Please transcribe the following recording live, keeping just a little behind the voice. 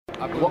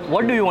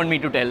What do you want me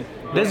to tell?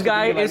 This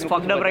guy is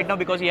fucked up right now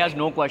because he has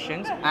no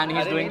questions and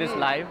he's doing this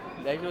live.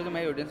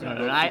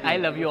 I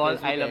love you all.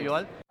 I love you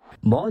all.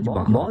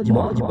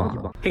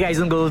 Hey guys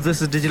and girls,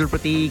 this is Digital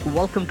Pratik.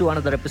 Welcome to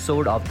another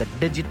episode of the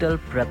Digital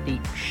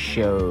Pratik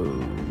Show.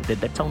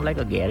 Did that sound like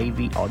a Gary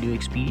Vee audio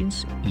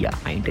experience? Yeah,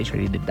 I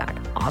intentionally did that.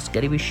 Ask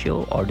Gary Vee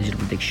Show or Digital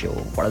Pratik Show,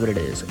 whatever it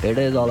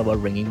is all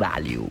about bringing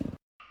value.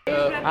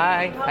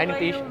 Hi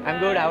Nitish. I'm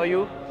good. How are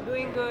you?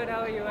 Doing good.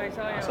 How are you? I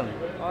saw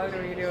all the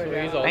videos. So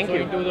he's also Thank you.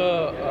 into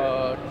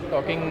the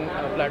talking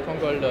platform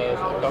called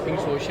Talking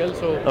Social.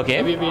 So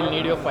Okay. maybe we'll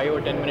need your 5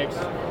 or 10 minutes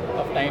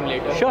of time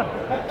later. Sure.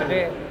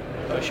 Today.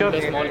 Sure.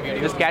 A small video.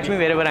 Just catch me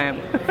wherever I am.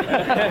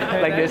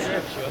 Like this.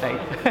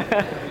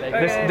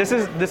 Right.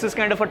 This is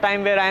kind of a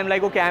time where I am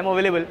like, okay, I'm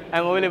available.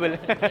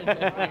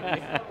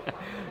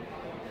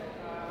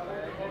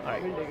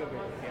 Alright.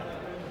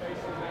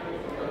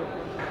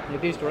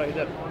 Nitish, थोड़ा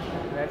इधर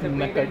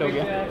मैं cut हो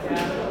गया.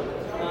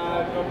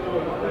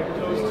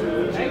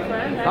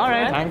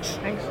 Alright. Thanks.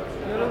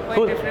 You look quite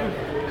Cool. different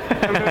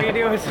from the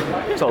videos.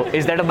 So,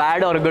 is that a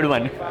bad or a good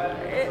one?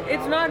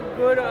 It's not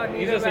good or He's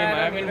neither the same. bad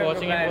or I've been neither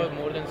watching bad. him for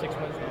more than 6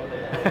 months now.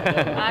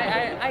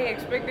 I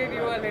expected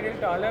you a little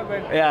taller,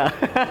 but Yeah.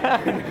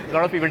 A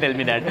lot of people tell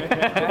me that.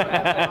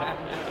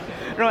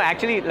 No,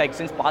 actually, like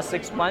since past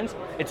 6 months,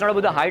 it's not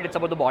about the height, it's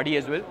about the body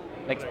as well.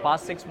 Like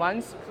past 6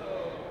 months,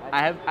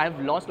 I have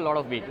lost a lot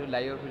of weight.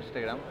 Live on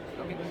Instagram.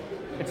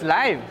 It's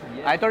live.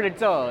 I thought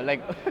it's a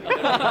like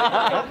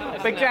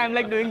picture. I'm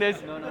like doing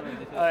this. No.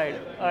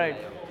 All right.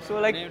 So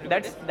like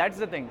that's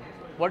the thing.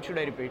 What should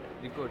I repeat?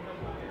 Record.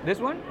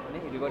 This one?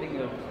 नहीं recording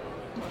your.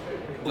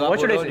 What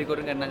should I say?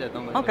 Recording करना चाहता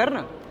हूँ मैं. हाँ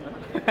करना.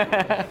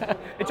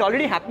 It's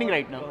already happening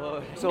right now.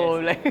 So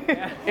like,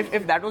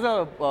 if that was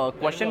a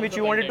question which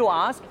you wanted to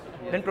ask,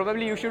 then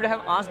probably you should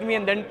have asked me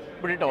and then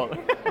put it all.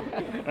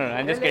 No,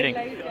 I'm just kidding.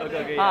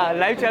 Okay. हाँ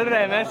live चल रहा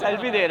है मैं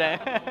selfie दे रहा है.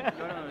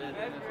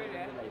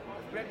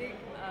 Pratik,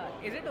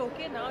 is it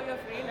okay now? You're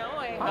free now?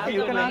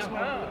 You can ask.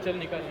 चल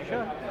निकाल.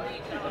 Sure.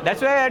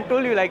 That's why I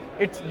told you like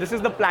this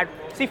is the plat.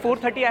 See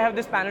 4:30 I have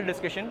this panel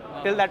discussion.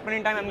 Till that point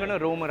in time I'm gonna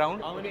roam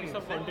around. How many pieces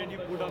of content you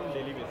put on a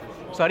daily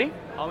basis? Sorry,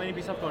 How many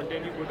pieces of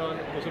content you put on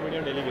social media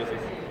on daily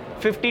basis?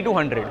 50 to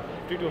 100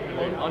 50 to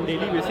 100 on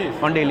daily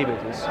basis. on daily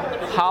basis.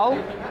 How?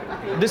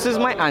 This is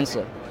my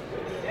answer.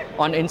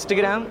 On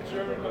Instagram,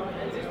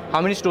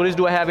 how many stories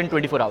do I have in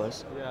 24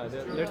 hours? Yeah,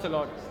 that's a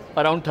lot.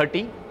 Around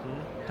 30.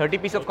 30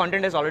 pieces of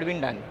content has already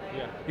been done.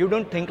 Yeah. You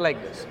don't think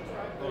like this.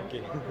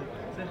 Okay.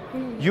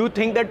 You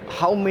think that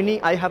how many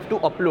I have to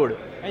upload.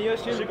 And you're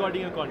still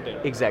recording your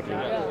content. Exactly.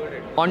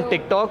 On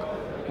TikTok,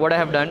 what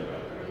I have done?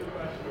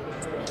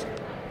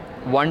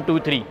 1, 2,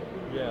 3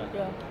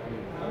 Yeah.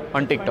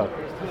 on TikTok.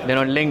 Then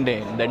on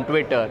LinkedIn, then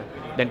Twitter,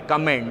 then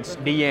comments,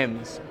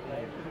 DMs.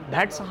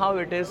 That's how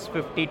it is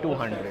 50 to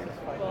 100.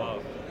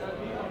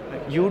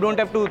 You don't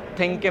have to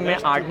think कि मैं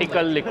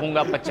article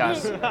लिखूंगा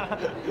 50.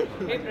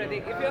 Hey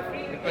Pratik, if you're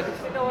free, can you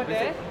sit over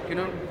there? You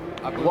know,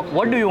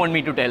 What do you want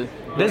me to tell?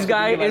 This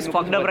guy is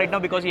fucked up right now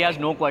because he has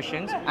no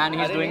questions and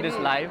he's doing this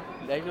live.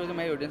 that was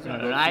my audience.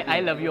 I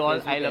love you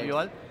all. I love you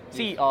all.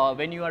 See,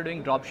 when you are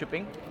doing drop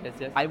shipping, Yes.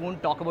 I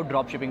won't talk about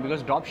drop shipping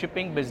because drop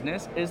shipping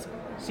business is,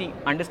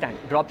 understand,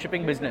 drop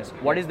shipping business.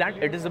 What is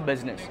that? It is a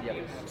business.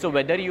 So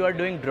whether you are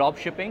doing drop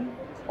shipping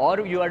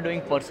or you are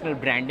doing personal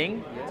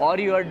branding or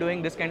you are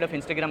doing this kind of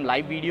Instagram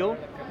live video,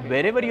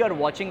 wherever you are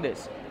watching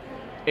this,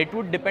 it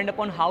would depend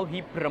upon how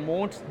he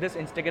promotes this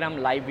Instagram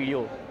live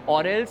video,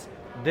 or else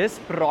this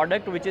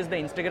product, which is the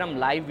Instagram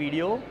live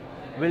video,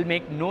 will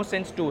make no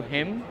sense to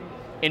him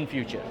in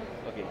future.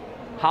 Okay.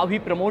 How he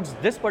promotes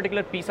this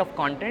particular piece of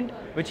content,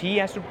 which he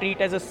has to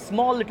treat as a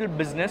small little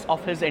business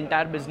of his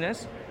entire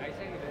business,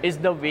 is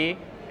the way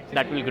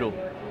that will grow.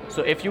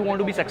 So if you want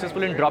to be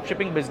successful in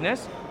dropshipping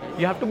business,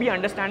 you have to be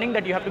understanding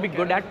that you have to be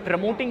good at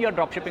promoting your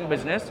dropshipping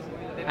business,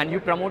 and you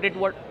promote it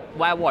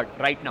via what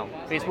right now?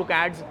 Facebook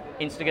ads,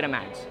 Instagram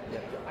ads.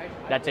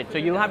 That's it. So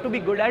you have to be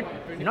good at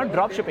not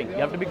dropshipping. You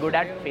have to be good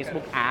at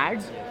Facebook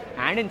ads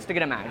and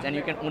Instagram ads, and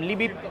you can only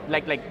be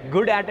like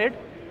good at it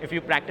if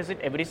you practice it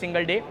every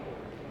single day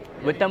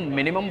with a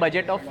minimum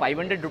budget of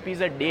 500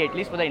 rupees a day at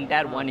least for the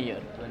entire 1 year.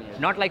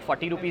 Not like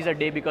 40 rupees a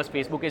day because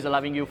Facebook is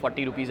allowing you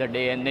 40 rupees a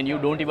day and then you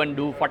don't even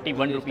do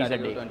 41 rupees a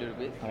day. 20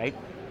 rupees. Right?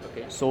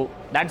 Okay. So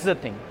that's the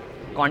thing.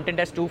 Content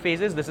has two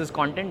phases. This is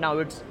content. Now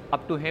it's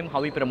up to him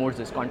how he promotes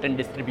this content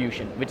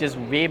distribution, which is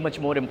way much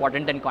more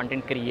important than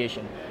content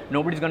creation.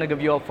 Nobody's gonna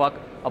give you a fuck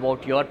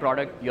about your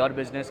product, your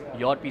business,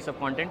 your piece of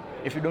content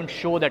if you don't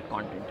show that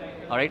content.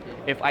 Alright?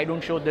 If I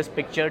don't show this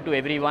picture to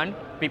everyone,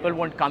 people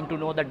won't come to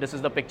know that this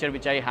is the picture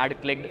which I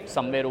had clicked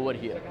somewhere over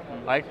here.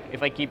 Right?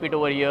 If I keep it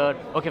over here,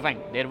 okay fine.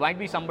 There might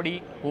be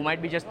somebody who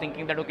might be just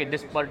thinking that okay,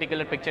 this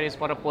particular picture is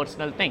for a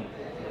personal thing.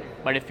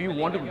 But if you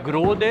want to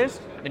grow this,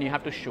 then you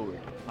have to show it.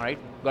 Alright?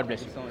 God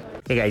bless you.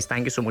 Hey guys,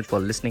 thank you so much for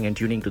listening and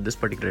tuning to this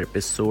particular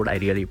episode. I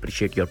really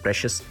appreciate your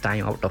precious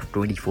time out of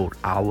 24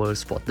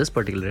 hours for this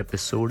particular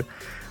episode.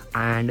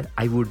 And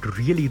I would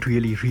really,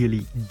 really,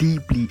 really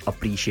deeply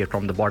appreciate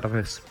from the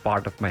bottom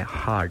part of my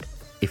heart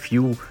if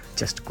you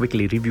just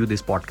quickly review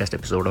this podcast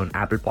episode on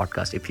Apple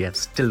Podcast, if you have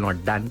still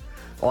not done,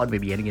 or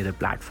maybe any other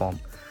platform,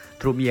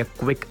 throw me a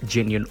quick,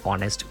 genuine,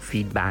 honest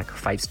feedback,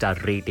 5-star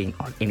rating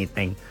or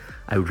anything.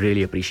 I would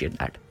really appreciate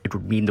that. It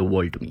would mean the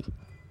world to me.